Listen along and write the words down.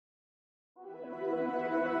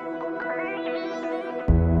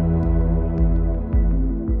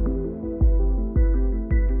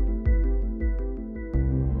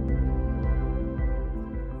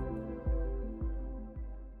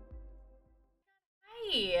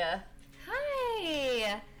Hi.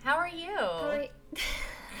 Hi. How are you?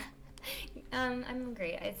 I'm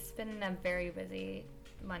great. It's been a very busy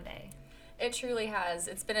Monday. It truly has.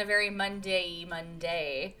 It's been a very Monday.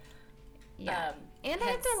 Yeah. And I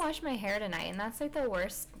have to wash my hair tonight, and that's like the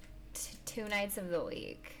worst 2 nights of the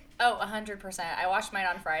week. Oh, 100%. I washed mine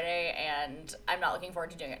on Friday, and I'm not looking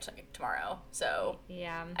forward to doing it tomorrow. So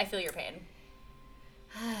yeah, I feel your pain.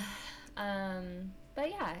 But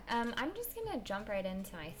yeah, I'm just gonna jump right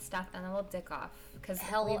into my stuff, and then we'll dick off because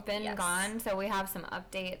we've been gone, so we have some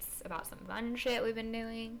updates about some fun shit we've been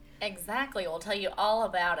doing. Exactly. We'll tell you all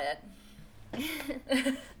about it.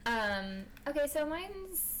 Okay, so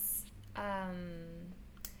mine's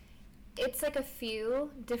it's like a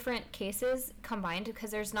few different cases combined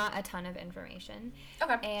because there's not a ton of information.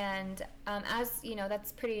 Okay. And as you know,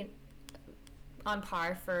 that's pretty on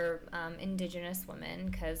par for Indigenous women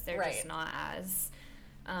because they're just not as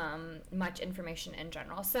much information in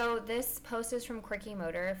general. So this post is from Quirky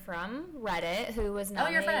Motor from Reddit, who was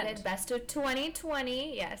nominated Best of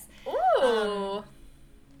 2020. Yes. Ooh.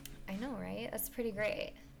 I know, right? That's pretty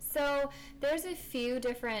great. So there's a few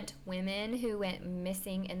different women who went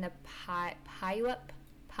missing in the Puyallup.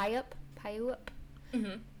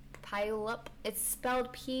 Mm-hmm. Puyallup. It's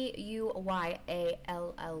spelled Puyallup.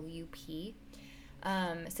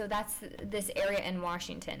 So that's this area in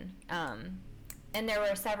Washington. And there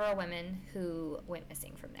were several women who went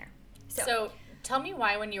missing from there. So tell me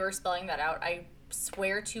why when you were spelling that out, I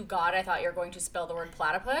swear to God I thought you were going to spell the word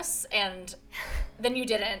platypus, and then you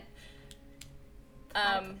didn't.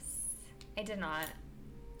 I did not.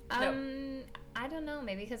 No. I don't know.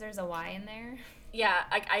 Maybe because there's a Y in there. Yeah,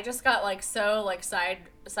 I just got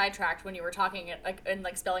sidetracked when you were talking and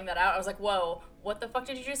spelling that out. I was like, whoa, what the fuck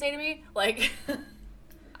did you just say to me?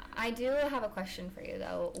 I do have a question for you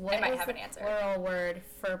though. I might have an answer. Plural word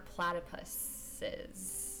for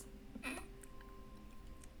platypuses?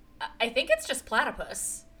 I think it's just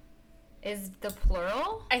platypus. Is the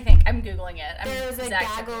plural? I think. I'm Googling it. There's a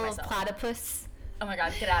gaggle of platypus. Oh my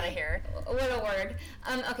God, get out of here. What a word.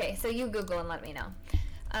 Okay, so you Google and let me know.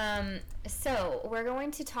 So we're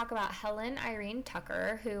going to talk about Helen Irene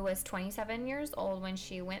Tucker, who was 27 years old when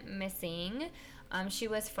she went missing. She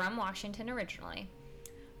was from Washington originally.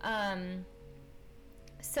 What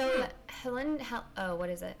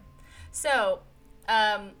is it? So,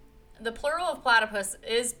 the plural of platypus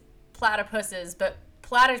is platypuses, but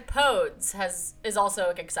platypodes is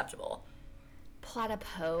also acceptable.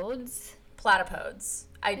 Platypodes? Platypodes.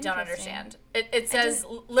 I don't understand. It says,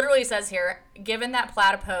 literally says here, given that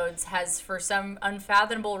platypodes has, for some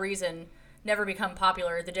unfathomable reason, never become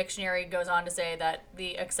popular, the dictionary goes on to say that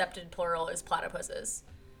the accepted plural is platypuses.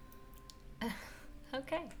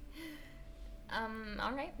 Okay.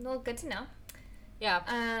 All right. Well, good to know. Yeah.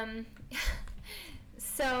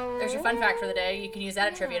 So there's your fun fact for the day. You can use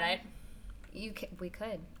that at trivia night. We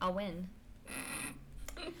could. I'll win.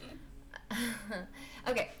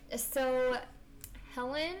 Okay. So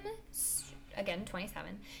Helen, again,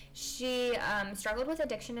 27. She struggled with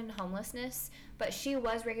addiction and homelessness, but she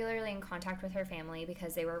was regularly in contact with her family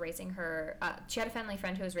because they were raising her. She had a family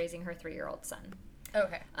friend who was raising her 3-year-old son.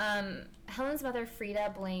 Okay. Helen's mother,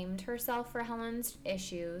 Frida, blamed herself for Helen's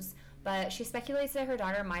issues, but she speculates that her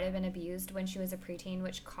daughter might have been abused when she was a preteen,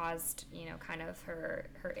 which caused, kind of her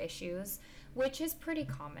issues, which is pretty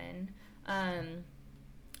common.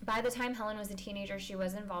 By the time Helen was a teenager, she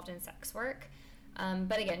was involved in sex work.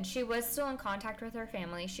 But again, she was still in contact with her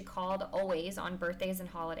family. She called always on birthdays and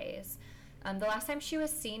holidays. The last time she was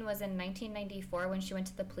seen was in 1994 when she went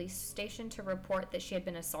to the police station to report that she had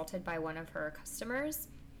been assaulted by one of her customers.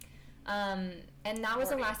 And that was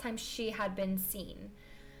the last time she had been seen.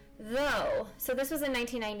 So this was in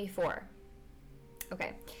 1994.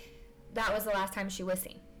 Okay. That was the last time she was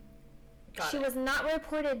seen. She was not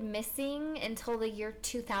reported missing until the year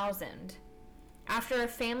 2000. After a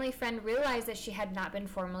family friend realized that she had not been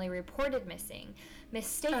formally reported missing,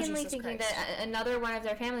 mistakenly thinking that another one of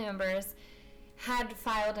their family members had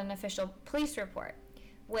filed an official police report,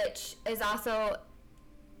 which is also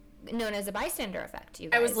known as a bystander effect, you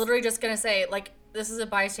guys. I was literally just going to say, this is a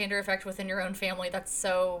bystander effect within your own family. That's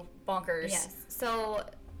so bonkers. Yes. So,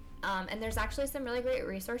 and there's actually some really great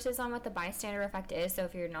resources on what the bystander effect is, so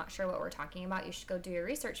if you're not sure what we're talking about, you should go do your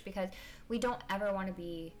research, because we don't ever want to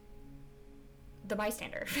be the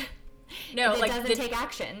bystander. No, it doesn't take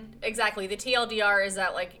action. Exactly. The TLDR is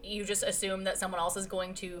that you just assume that someone else is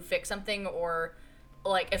going to fix something, or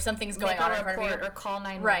if something's going on in front of you, or call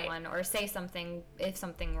 911, or say something if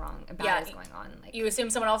something bad is going on. You assume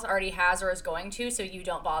someone else already has or is going to, so you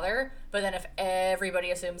don't bother. But then if everybody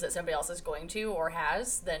assumes that somebody else is going to or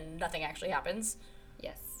has, then nothing actually happens.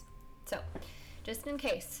 Yes. So, just in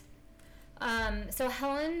case. So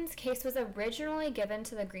Helen's case was originally given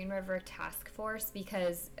to the Green River Task Force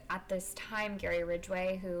because at this time, Gary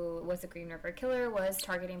Ridgway, who was a Green River killer, was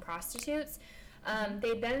targeting prostitutes.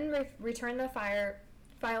 They then returned the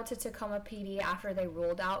file to Tacoma PD after they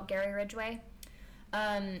ruled out Gary Ridgway.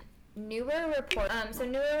 Newer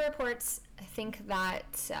reports think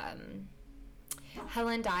that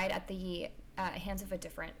Helen died at the hands of a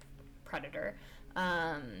different predator.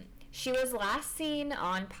 She was last seen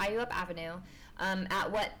on Puyallup Avenue at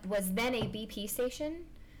what was then a BP station,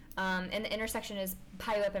 and the intersection is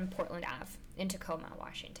Puyallup and Portland Ave in Tacoma,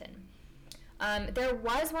 Washington. There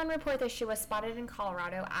was one report that she was spotted in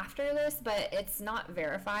Colorado after this, but it's not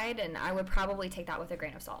verified, and I would probably take that with a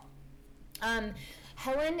grain of salt.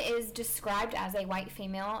 Helen is described as a white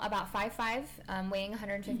female, about 5'5", weighing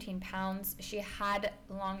 115 pounds. She had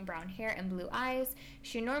long brown hair and blue eyes.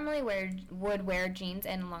 She normally would wear jeans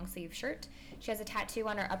and a long-sleeve shirt. She has a tattoo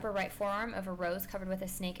on her upper right forearm of a rose covered with a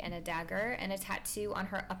snake and a dagger, and a tattoo on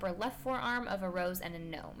her upper left forearm of a rose and a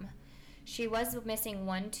gnome. She was missing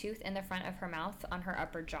one tooth in the front of her mouth on her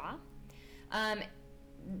upper jaw.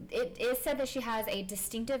 It is said that she has a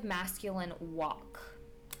distinctive masculine walk.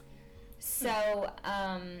 So,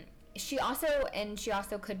 she also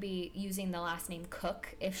could be using the last name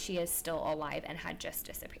Cook if she is still alive and had just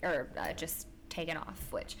disappeared, or just taken off,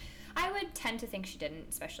 which I would tend to think she didn't,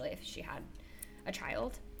 especially if she had a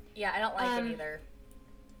child. Yeah, I don't like it either.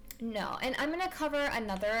 No, and I'm going to cover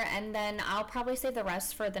another, and then I'll probably save the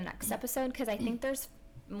rest for the next episode, because I think there's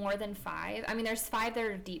more than 5. I mean, there's 5 that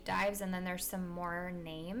are deep dives, and then there's some more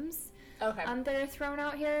names that are thrown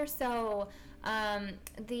out here. So,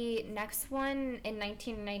 the next one, in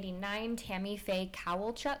 1999, Tammy Faye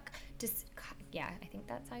Kowalchuk, I think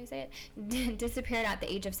that's how you say it, disappeared at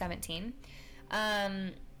the age of 17.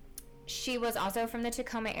 She was also from the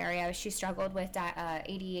Tacoma area. She struggled with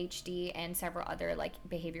ADHD and several other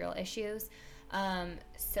behavioral issues.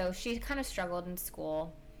 So she kind of struggled in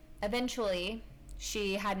school. Eventually,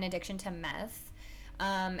 she had an addiction to meth,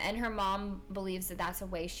 and her mom believes that that's a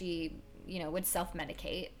way she, would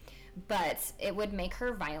self-medicate, but it would make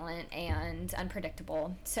her violent and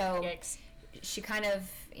unpredictable. So Yikes. She kind of,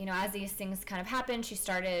 as these things kind of happened, she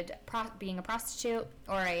started being a prostitute,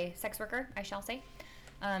 or a sex worker, I shall say.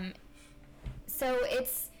 So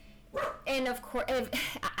and of course,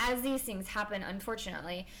 as these things happen,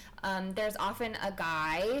 unfortunately, there's often a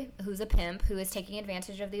guy who's a pimp who is taking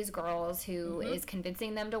advantage of these girls, who is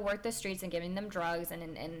convincing them to work the streets and giving them drugs,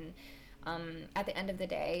 and at the end of the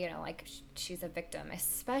day, she's a victim,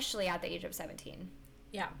 especially at the age of 17.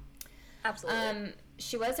 Yeah, absolutely.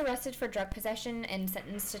 She was arrested for drug possession and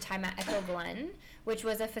sentenced to time at Echo Glen, which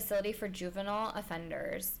was a facility for juvenile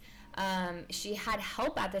offenders. She had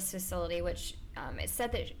help at this facility, which it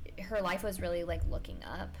said that her life was really looking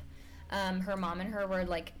up. Her mom and her were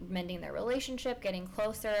mending their relationship, getting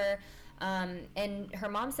closer. And her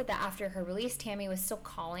mom said that after her release, Tammy was still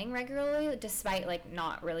calling regularly, despite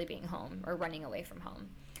not really being home or running away from home.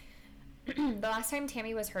 The last time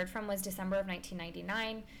Tammy was heard from was December of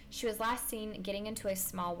 1999. She was last seen getting into a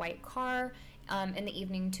small white car in the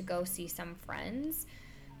evening to go see some friends.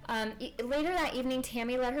 Later that evening,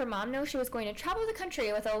 Tammy let her mom know she was going to travel the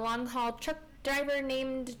country with a long-haul truck driver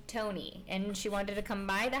named Tony, and she wanted to come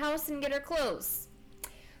by the house and get her clothes.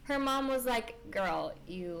 Her mom was like, girl,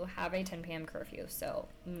 you have a 10 p.m. curfew, so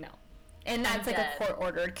no. And that's a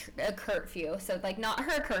court-ordered curfew, so not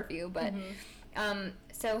her curfew, but...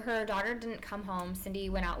 So her daughter didn't come home.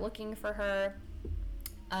 Cindy went out looking for her,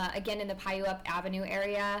 again in the Puyallup Avenue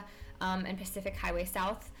area and Pacific Highway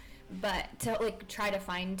South, but to try to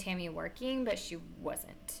find Tammy working, but she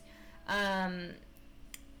wasn't.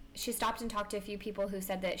 She stopped and talked to a few people who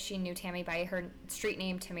said that she knew Tammy by her street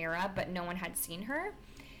name Tamira, but no one had seen her.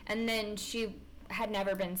 And then she had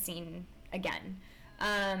never been seen again.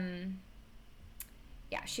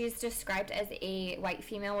 She's described as a white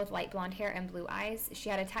female with light blonde hair and blue eyes. She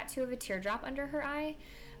had a tattoo of a teardrop under her eye.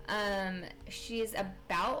 She's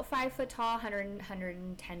about 5 foot tall,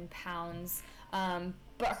 110 pounds.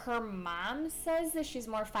 But her mom says that she's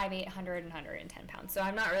more 5'8", 110 pounds. So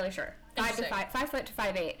I'm not really sure. 5 foot to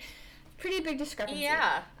 5'8". Pretty big discrepancy.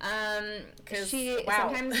 Yeah. She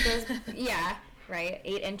sometimes goes, yeah, right,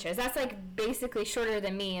 8 inches. That's basically shorter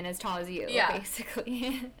than me and as tall as you,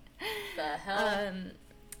 basically. The hell?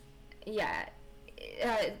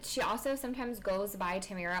 She also sometimes goes by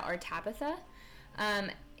Tamira or Tabitha.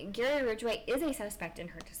 Gary Ridgway is a suspect in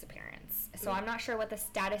her disappearance. So I'm not sure what the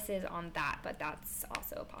status is on that, but that's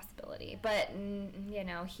also a possibility. But, you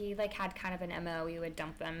know, he, like, had kind of an MO. He would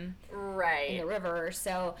dump them in the river.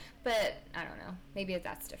 So, but, I don't know. Maybe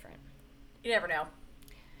that's different. You never know.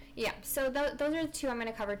 Yeah, so those are the two I'm going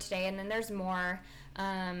to cover today, and then there's more.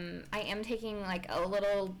 I am taking, like, a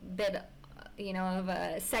little bit, you know, of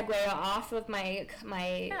a segue off of my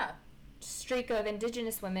streak of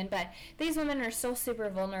Indigenous women, but these women are still super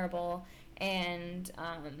vulnerable, and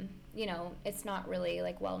you know, it's not really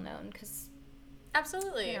like well known because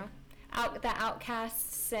absolutely, you know, the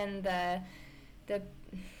outcasts and the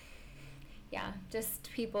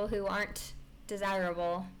just people who aren't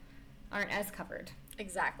desirable aren't as covered.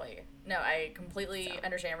 Exactly. No, I completely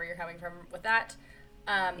understand where you're coming from with that.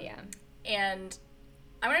 And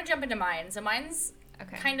I'm gonna jump into mine. So mine's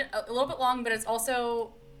kind of a little bit long, but it's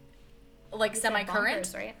also like semi-current,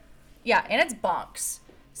 bonkers, right? Yeah, and it's bonks.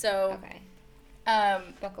 So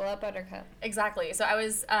buckle up, Buttercup. Exactly. So I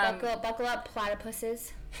was buckle up,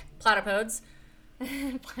 platypuses. Platypodes.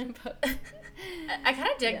 Platypus. I kind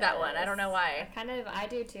of dig that one. I don't know why. I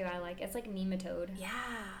do too. I like it's like nematode. Yeah.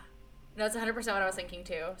 No, that's 100% what I was thinking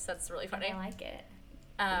too. So that's really funny. I like it.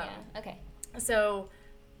 Okay. So,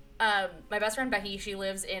 my best friend Becky, she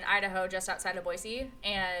lives in Idaho, just outside of Boise,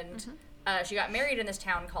 and she got married in this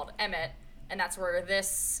town called Emmett, and that's where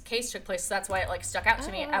this case took place. So that's why it like stuck out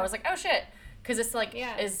to me. I was like, oh shit, because it's like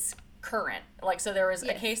is current. Like, so there was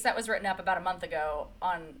a case that was written up about a month ago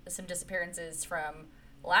on some disappearances from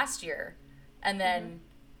last year, and then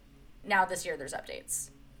now this year there's updates.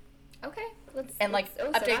 Okay.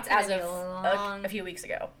 Updates as of a few weeks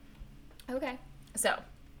ago. Okay. So,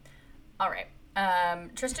 all right.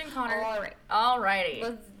 Tristan Connor. All right.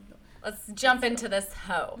 Alrighty. Let's jump into this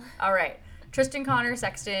hoe. All right. Tristan Connor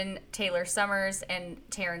Sexton, Taylor Summers, and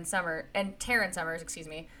Taryn Summers,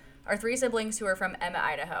 are three siblings who are from Emmett,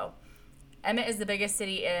 Idaho. Emmett is the biggest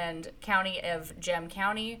city and county of Gem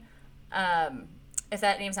County. If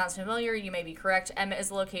that name sounds familiar, you may be correct. Emmett is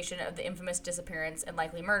the location of the infamous disappearance and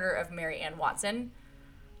likely murder of Mary Ann Watson.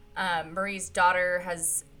 Marie's daughter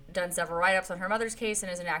has done several write-ups on her mother's case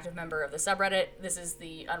and is an active member of the subreddit. This is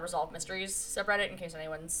the Unresolved Mysteries subreddit, in case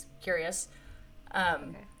anyone's curious.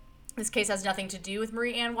 This case has nothing to do with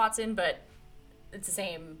Marie Ann Watson, but it's the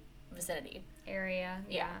same vicinity. Area.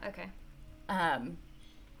 Yeah. Okay.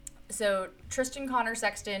 So Tristan Connor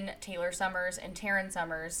Sexton, Taylor Summers, and Taryn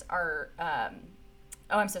Summers are...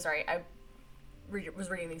 oh, I'm so sorry. I was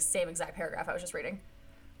reading the same exact paragraph I was just reading.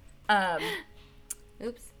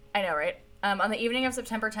 Oops. I know, right? On the evening of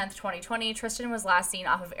September 10th, 2020, Tristan was last seen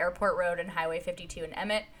off of Airport Road and Highway 52 in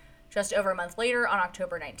Emmett. Just over a month later, on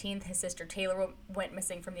October 19th, his sister Taylor went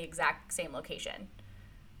missing from the exact same location.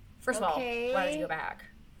 First of all, why did you go back?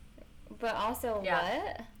 But also,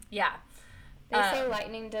 what? Yeah. They say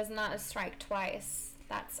lightning does not strike twice.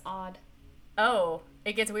 That's odd. Oh,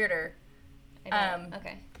 it gets weirder.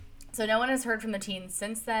 Okay. So no one has heard from the teens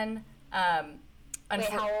since then. Wait,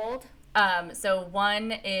 how old? So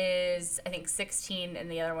one is, I think, 16, and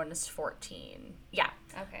the other one is 14. Yeah.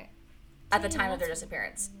 Okay. At the time of their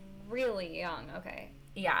disappearance. Really young. Okay.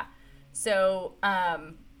 Yeah. So,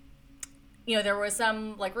 there was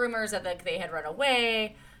some, like, rumors that, like, they had run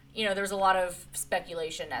away. There was a lot of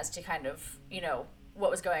speculation as to kind of, what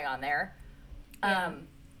was going on there. Yeah.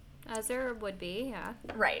 As there would be, yeah.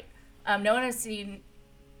 Right. No one has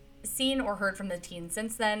seen or heard from the teen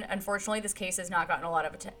since then. Unfortunately, this case has not gotten a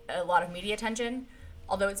lot of media attention.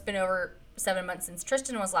 Although it's been over 7 months since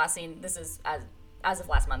Tristan was last seen. This is as of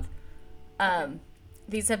last month.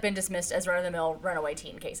 These have been dismissed as run-of-the-mill runaway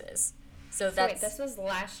teen cases. So wait, this was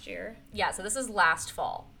last year? Yeah, so this is last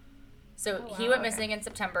fall. So he went missing in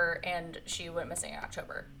September, and she went missing in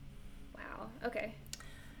October. Wow. Okay.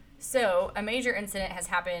 So a major incident has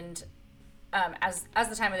happened as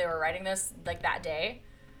the time they were writing this, like that day.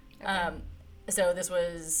 Okay. So this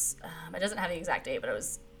was, it doesn't have the exact date, but it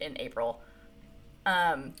was in April.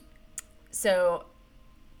 So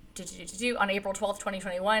on April 12th,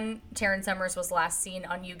 2021, Taryn Summers was last seen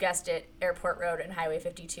on, you guessed it, Airport Road and Highway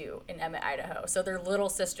 52 in Emmett, Idaho. So their little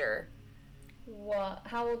sister. What?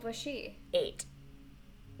 How old was she? 8.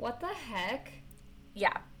 What the heck?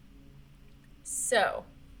 Yeah. So,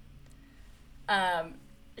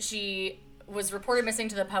 she was reported missing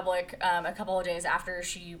to the public a couple of days after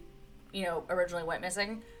she, originally went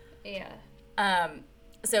missing. Yeah.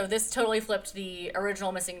 So this totally flipped the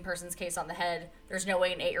original missing persons case on the head. There's no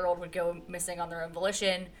way an 8-year-old would go missing on their own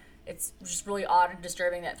volition. It's just really odd and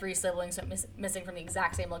disturbing that 3 siblings went missing from the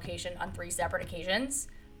exact same location on 3 separate occasions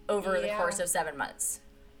over the course of 7 months.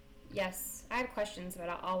 Yes. I have questions, but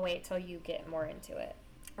I'll wait till you get more into it.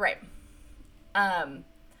 Right.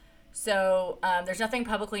 So there's nothing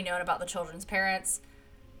publicly known about the children's parents,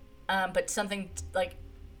 but something like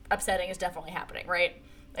upsetting is definitely happening, right?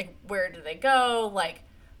 Like, where did they go? Like,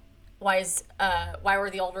 why were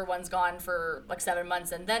the older ones gone for like 7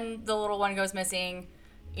 months and then the little one goes missing?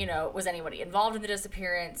 You know, was anybody involved in the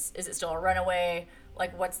disappearance? Is it still a runaway?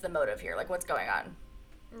 Like, what's the motive here? Like, what's going on?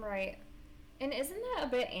 Right. And isn't that a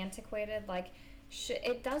bit antiquated? Like,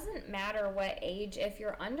 it doesn't matter what age. If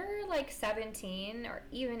you're under, like, 17 or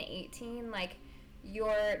even 18, like,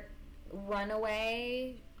 you're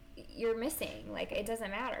runaway, you're missing. Like, it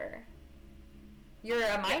doesn't matter. You're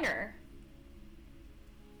a minor.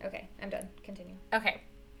 Yeah. Okay, I'm done. Continue. Okay.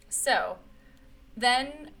 So,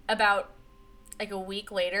 then about, like, a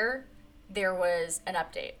week later, there was an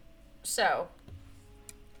update. So,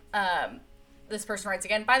 this person writes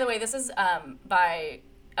again. By the way, this is by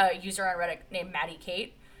a user on Reddit named Maddie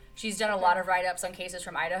Kate. She's done a lot of write-ups on cases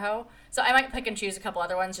from Idaho. So I might pick and choose a couple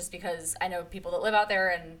other ones just because I know people that live out there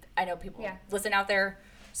and I know people listen out there.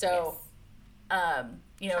 So,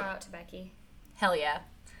 you know. Shout out to Becky. Hell yeah.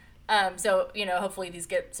 So, you know, hopefully these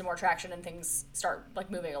get some more traction and things start, like,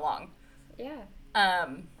 moving along. Yeah.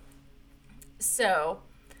 So,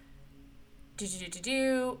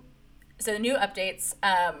 so the new updates,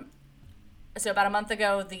 so about a month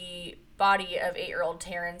ago, the body of 8-year-old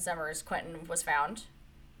Taryn Summers Quentin was found.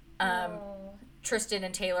 Tristan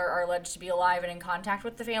and Taylor are alleged to be alive and in contact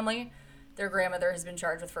with the family. Their grandmother has been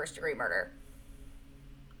charged with first-degree murder.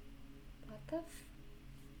 What the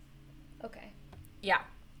Okay. Yeah.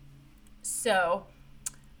 So,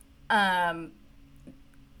 there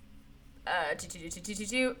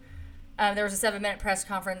was a 7-minute press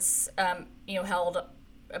conference, held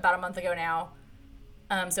about a month ago now.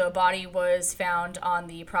 So a body was found on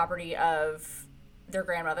the property of their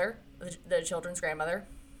grandmother, the children's grandmother.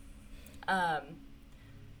 And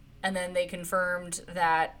then they confirmed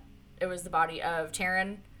that it was the body of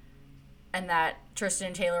Taryn and that Tristan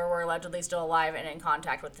and Taylor were allegedly still alive and in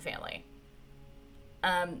contact with the family.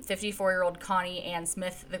 54-year-old Connie Ann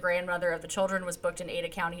Smith, the grandmother of the children, was booked in Ada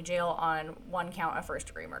County Jail on one count of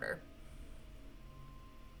first-degree murder.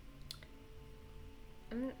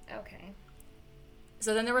 Okay.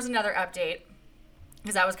 So then there was another update,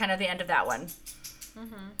 because that was kind of the end of that one.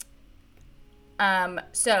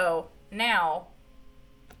 So now,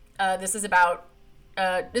 this is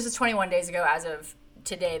 21 days ago as of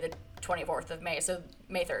today, the 24th of May, so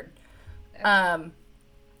May 3rd. Okay.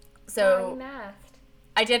 You mathed.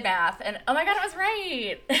 I did math, and oh my god, it was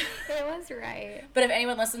right! It was right. But if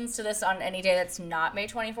anyone listens to this on any day that's not May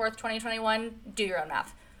 24th, 2021, do your own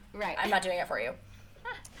math. Right. I'm not doing it for you.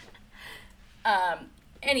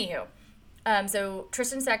 Anywho, so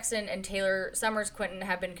Tristan Sexton and Taylor Summers Quentin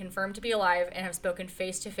have been confirmed to be alive and have spoken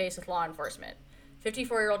face-to-face with law enforcement.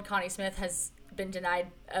 54-year-old Connie Smith has been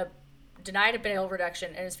denied a bail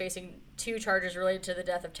reduction and is facing 2 charges related to the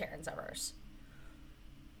death of Taryn Summers.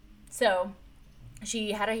 So,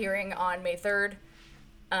 she had a hearing on May 3rd.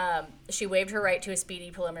 She waived her right to a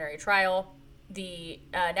speedy preliminary trial. The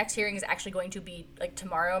next hearing is actually going to be, like,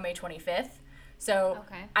 tomorrow, May 25th. So,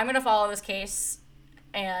 I'm going to follow this case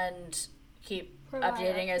and keep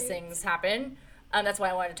updating as things happen. That's why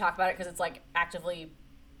I wanted to talk about it, because it's, like, actively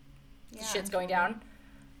shit's going down.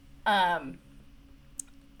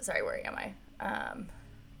 Sorry, where am I?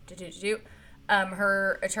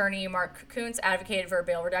 Her attorney, Mark Kuntz, advocated for a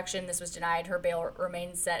bail reduction. This was denied. Her bail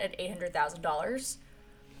remains set at $800,000.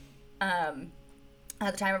 At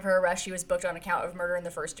the time of her arrest, she was booked on account of murder in the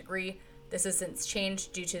first degree. This has since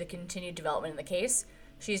changed due to the continued development in the case.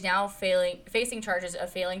 She's now facing charges of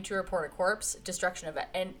failing to report a corpse, destruction of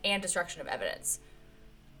evidence.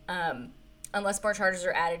 Unless more charges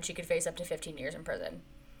are added, she could face up to 15 years in prison.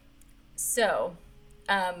 So,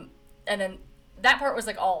 and then that part was,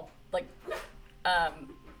 like, all, like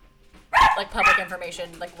public information,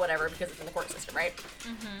 like, whatever, because it's in the court system, right?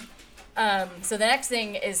 So the next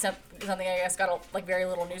thing is something I guess got, like, very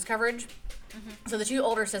little news coverage. So the 2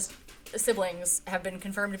 older siblings have been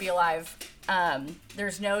confirmed to be alive.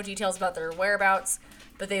 There's no details about their whereabouts,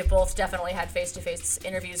 but they've both definitely had face-to-face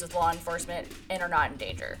interviews with law enforcement and are not in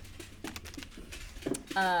danger.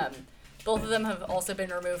 Both of them have also been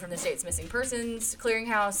removed from the state's missing persons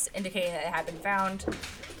clearinghouse, indicating that they have been found.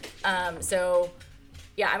 So,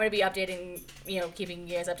 yeah, I'm going to be updating, keeping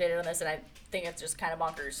you guys updated on this, and I think it's just kind of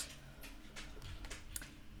bonkers.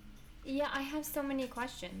 Yeah, I have so many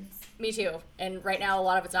questions. Me too. And right now, a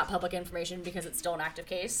lot of it's not public information because it's still an active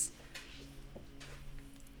case.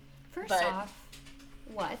 First off,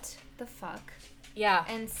 what the fuck? Yeah.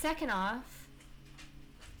 And second off,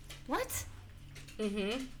 what?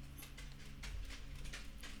 Mm-hmm.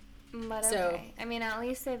 But So- okay. I mean, at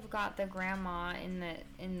least they've got the grandma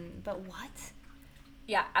but what?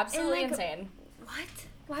 Yeah, absolutely like, insane. What?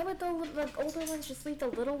 Why would the older ones just leave the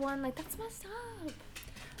little one? Like, that's messed up.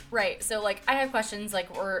 Right. So, like, I have questions. Like,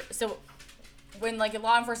 when like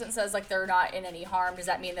law enforcement says like they're not in any harm, does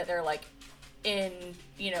that mean that they're like in,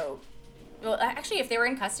 you know? Well, actually, if they were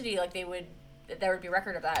in custody, like there would be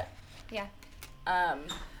record of that. Yeah.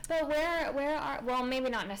 But where are? Well, maybe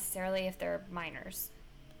not necessarily if they're minors.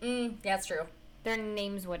 Yeah, that's true. Their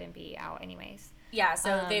names wouldn't be out anyways. Yeah.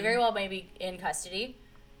 So they very well may be in custody,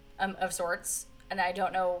 of sorts, and I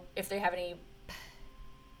don't know if they have any,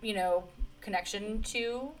 you know, connection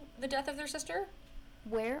to the death of their sister.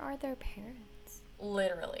 Where are their parents?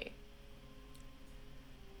 Literally.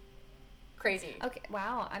 Crazy. Okay.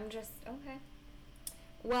 Wow. Okay.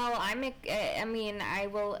 Well, I mean, I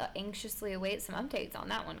will anxiously await some updates on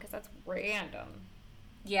that one because that's random.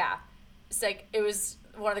 Yeah. It's like, it was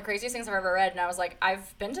one of the craziest things I've ever read, and I was like,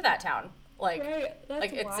 I've been to that town. Like, right.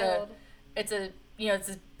 That's like wild. it's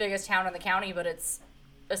the biggest town in the county, but it's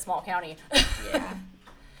a small county. Yeah.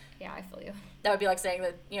 Yeah, I feel you. That would be like saying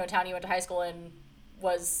that, you know, a town you went to high school in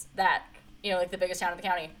was that, you know, like the biggest town in the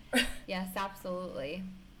county. Yes, absolutely.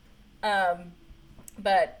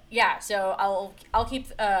 But yeah, so I'll keep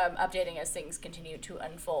updating as things continue to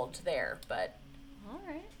unfold there. But all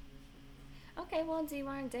right. Okay. Well, do you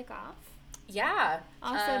want to dig off? yeah.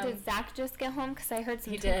 Also, did Zach just get home? Because I heard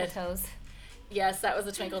some He twinkle did. toes. Yes, that was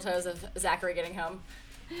the twinkle toes of Zachary getting home.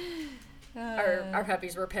 Our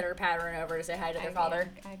puppies were pitter pattering over to say hi to their father.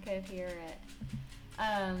 I could hear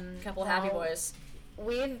it. Couple happy boys.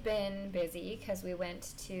 We've been busy because we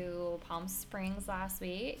went to Palm Springs last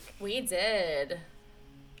week. We did.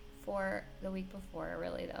 For the week before,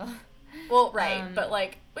 really, though. Well, right, but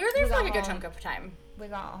like we were there for like a good home. chunk of time. We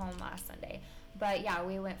got home last Sunday. But yeah,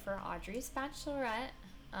 we went for Audrey's bachelorette.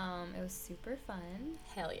 It was super fun.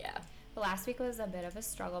 Hell yeah. But last week was a bit of a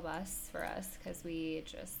struggle bus for us because we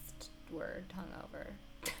just were hungover.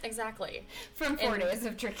 Exactly. From 4 days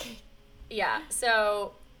of drinking. Yeah,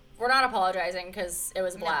 so we're not apologizing because it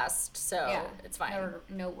was a No. blast, so Yeah. it's fine.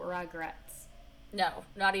 No regrets. No,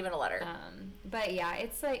 not even a letter. But yeah,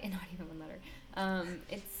 it's like not even one letter.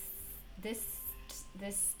 It's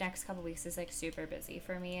this next couple weeks is like super busy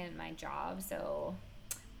for me and my job, so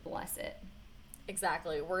bless it.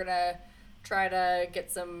 Exactly. We're gonna try to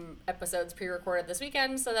get some episodes pre-recorded this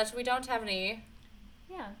weekend so that we don't have any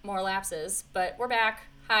more lapses. But we're back.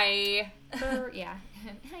 Hi. Yeah.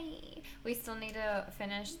 Hi. We still need to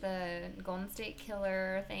finish the Golden State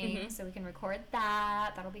Killer thing so we can record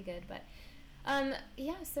that. That'll be good. But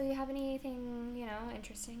yeah, so you have anything, you know,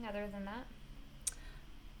 interesting other than that?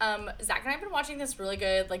 Zach and I have been watching this really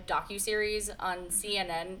good like docu-series on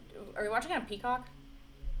CNN. Are you watching it on Peacock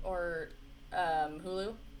or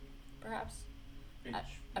Hulu, perhaps?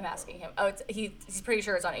 I'm asking him. Oh, he's pretty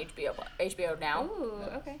sure it's on HBO now. Ooh,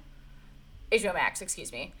 okay. HBO Max,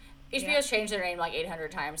 excuse me. HBO's changed their name like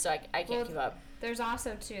 800 times, so I can't keep up. There's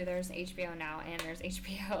also there's HBO Now and there's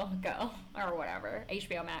HBO Go or whatever.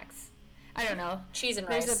 HBO Max. I don't know. Cheese and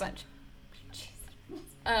rice. There's a bunch.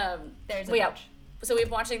 There's a bunch. bunch. So we've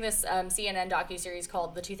been watching this CNN docu-series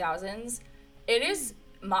called The 2000s. It is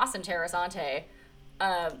Mas Interessante.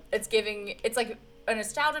 It's like a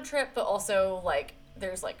nostalgia trip, but also like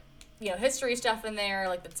there's like, you know, history stuff in there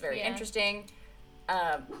like that's very interesting.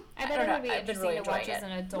 I bet it would be I've been interesting really to watch enjoying as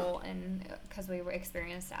an adult and because we were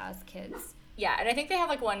experienced as kids. Yeah, and I think they have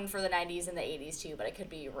like one for the 90s and the 80s too, but I could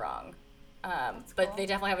be wrong. But cool. they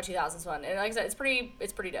definitely have a 2000s one, and like I said, it's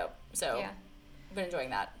pretty dope. So Yeah. I've been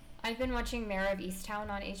enjoying that. I've been watching Mayor of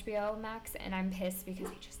Easttown on HBO Max, and I'm pissed because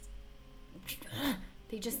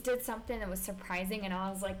they just did something that was surprising, and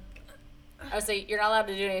I was like, I would say you're not allowed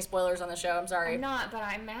to do any spoilers on the show. I'm sorry. I'm not, but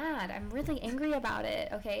I'm mad. I'm really angry about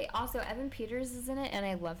it. Okay. Also, Evan Peters is in it, and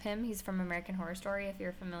I love him. He's from American Horror Story, if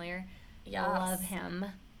you're familiar. Yes. I love him.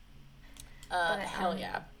 Hell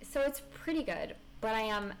yeah. So it's pretty good, but I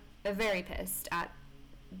am very pissed at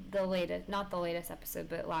not the latest episode,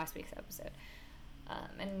 but last week's episode.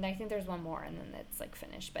 And I think there's one more, and then it's like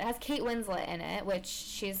finished. But it has Kate Winslet in it, which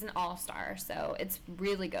she's an all-star, so it's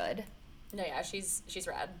really good. No, yeah, she's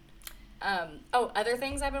rad. Other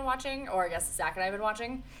things I've been watching, or I guess Zach and I have been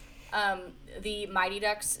watching, the Mighty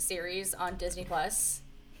Ducks series on Disney Plus.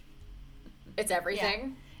 It's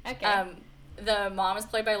everything. Yeah. Okay. The mom is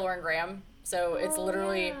played by Lauren Graham, so it's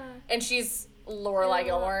literally, and she's Lorelai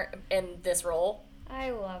Gilmore in this role.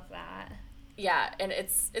 I love that. Yeah, and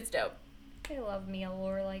it's dope. I love me a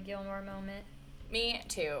Lorelai Gilmore moment. Me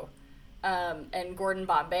too. And Gordon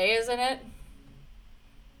Bombay is in it.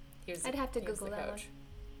 I'd have to Google that coach.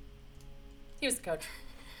 He was the coach.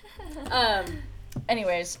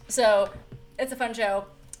 Anyways, so it's a fun show.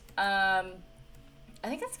 I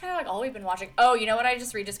think that's kind of like all we've been watching. Oh, you know what I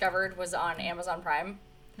just rediscovered was on Amazon Prime?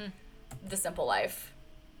 The Simple Life.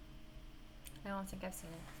 I don't think I've seen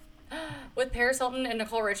it. With Paris Hilton and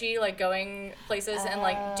Nicole Richie, like, going places and,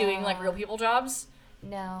 like, doing, like, real people jobs.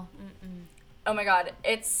 No. Oh, my God.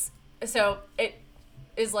 It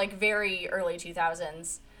is, like, very early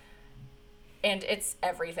 2000s. And it's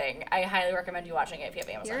everything. I highly recommend you watching it if you have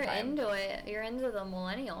Amazon Prime. You're into it. You're into the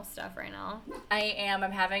millennial stuff right now. I am.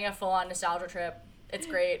 I'm having a full-on nostalgia trip. It's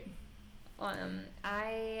great. I'm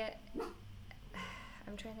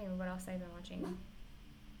trying to think of what else I've been watching.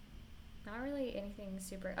 Not really anything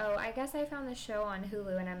super... Oh, I guess I found this show on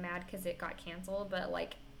Hulu, and I'm mad because it got canceled, but,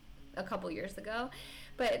 like, a couple years ago.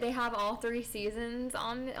 But they have all 3 seasons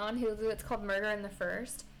on Hulu. It's called Murder in the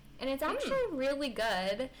First. And it's actually really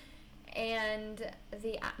good. And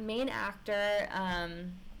the main actor, I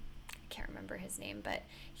can't remember his name, but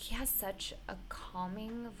he has such a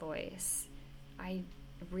calming voice. I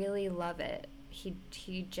really love it.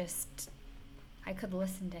 He just... I could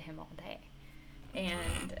listen to him all day.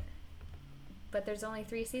 But there's only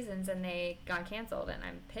 3 seasons and they got canceled and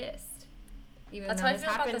I'm pissed. That's how I feel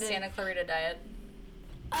about the Santa Clarita Diet.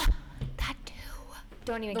 That too.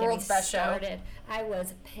 Don't even get me started. I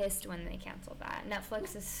was pissed when they canceled that.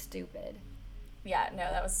 Netflix is stupid. Yeah, no,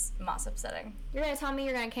 that was most upsetting. You're going to tell me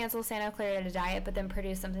you're going to cancel Santa Clarita Diet but then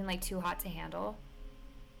produce something like Too Hot to Handle?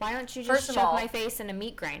 Why don't you just shove my face in a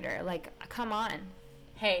meat grinder? Like, come on.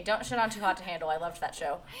 Hey, don't shit on Too Hot to Handle. I loved that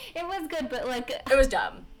show. It was good, but, like... It was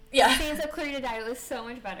dumb. Yeah. Santa Clarita Diet was so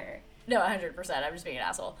much better. No, 100%. I'm just being an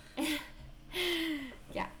asshole.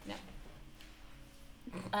 Yeah, no.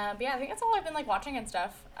 But yeah, I think that's all I've been, like, watching and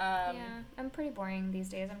stuff. Yeah, I'm pretty boring these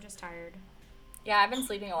days. I'm just tired. Yeah, I've been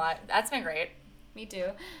sleeping a lot. That's been great. Me too.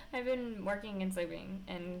 I've been working and sleeping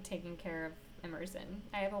and taking care of Emerson.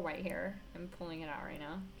 I have a white hair. I'm pulling it out right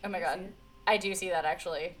now. Oh my god. I do see that,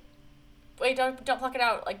 actually. Wait, don't pluck it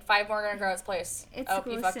out. Like, 5 more are gonna grow its place. It's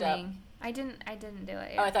glistening. You fucked up. I didn't do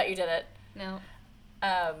it yet. Oh, I thought you did it. No.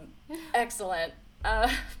 Excellent. Well,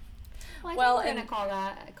 I think we're gonna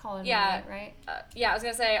call it a night, right? Yeah, I was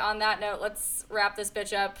gonna say, on that note, let's wrap this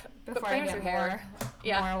bitch up. Before I get more.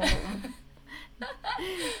 Yeah.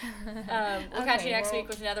 We'll catch you next week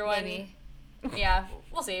with another one. Maybe. Yeah,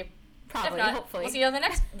 we'll see. Probably, if not, hopefully.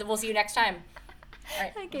 We'll see you next time. All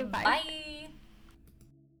right. Okay, bye. Bye.